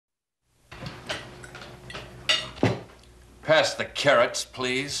Pass the carrots,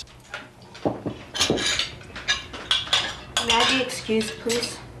 please. May I be excused,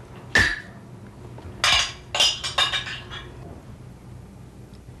 please?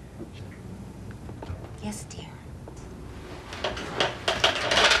 Yes, dear.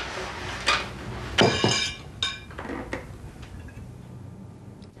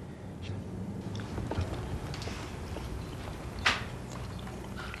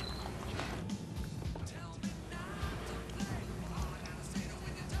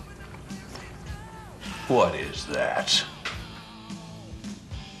 What is that?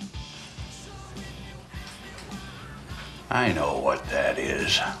 I know what that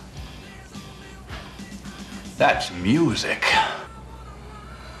is. That's music.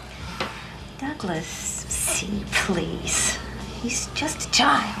 Douglas, see, please. He's just a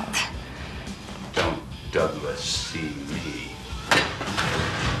child. Don't Douglas see me.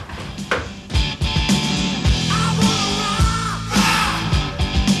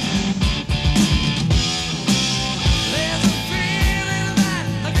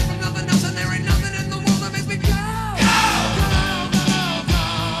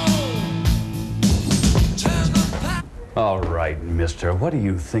 All right, mister, what do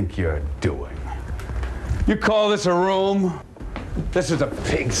you think you're doing? You call this a room? This is a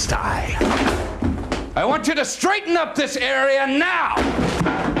pigsty. I want you to straighten up this area now!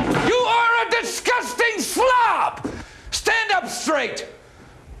 You are a disgusting slob! Stand up straight!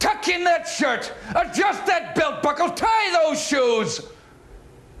 Tuck in that shirt! Adjust that belt buckle! Tie those shoes!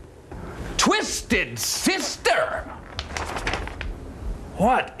 Twisted Sister!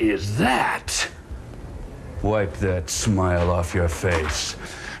 What is that? Wipe that smile off your face.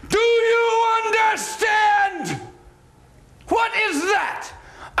 Do you understand? What is that?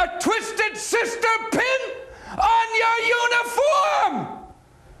 A Twisted Sister pin on your uniform?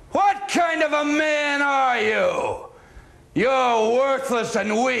 What kind of a man are you? You're worthless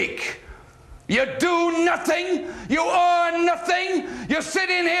and weak. You do nothing. You are nothing. You sit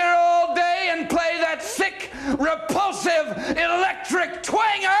in here all day and play that sick, repulsive, electric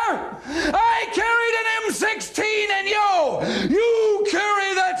twanger. I carried an M16 and you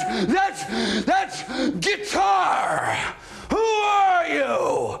carry that guitar. Who are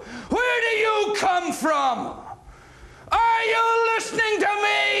you? Where do you come from? Are you listening to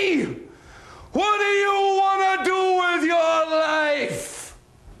me? What do you want to do with your life?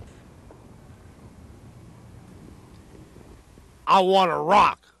 I want to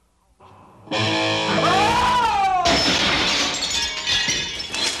rock.